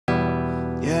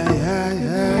Yeah, yeah,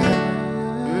 yeah.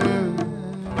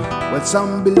 Well,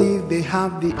 some believe they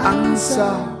have the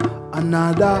answer,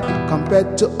 another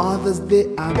compared to others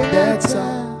they are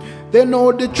better. They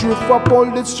know the truth,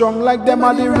 uphold it strong like them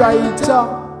are the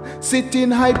writer. Sit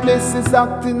in high places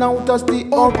acting out as the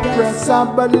oppressor.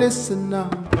 But listen now,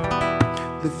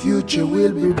 the future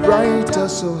will be brighter,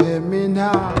 so hear me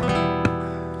now.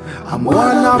 I'm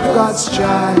one of God's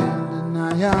child, and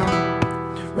I am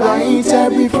right here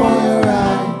before your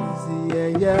eyes.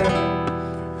 Yeah, yeah.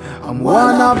 I'm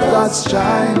one of God's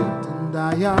child, and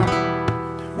I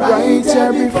am right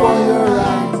here before your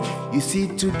eyes. You see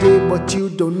today, but you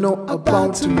don't know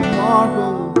about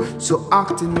tomorrow. So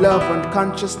act in love and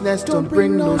consciousness, don't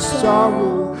bring no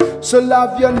sorrow. So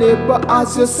love your neighbor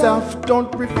as yourself,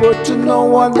 don't refer to no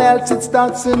one else, it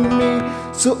starts in me.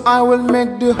 So I will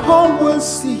make the whole world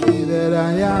see that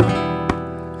I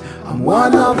am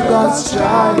one of God's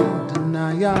child, and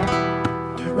I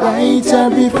am right here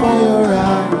before your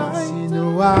eyes. You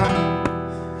know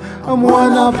I'm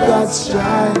one of God's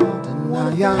child, and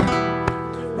I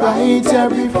am right here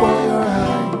before your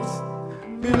eyes.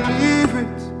 Believe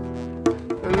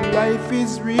it, life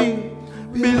is real.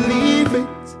 Believe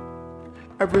it,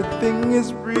 everything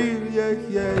is real. Yeah,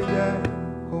 yeah, yeah.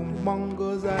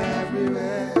 Homongers are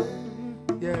everywhere.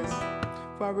 Yes,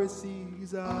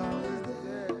 Pharisees are always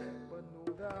there.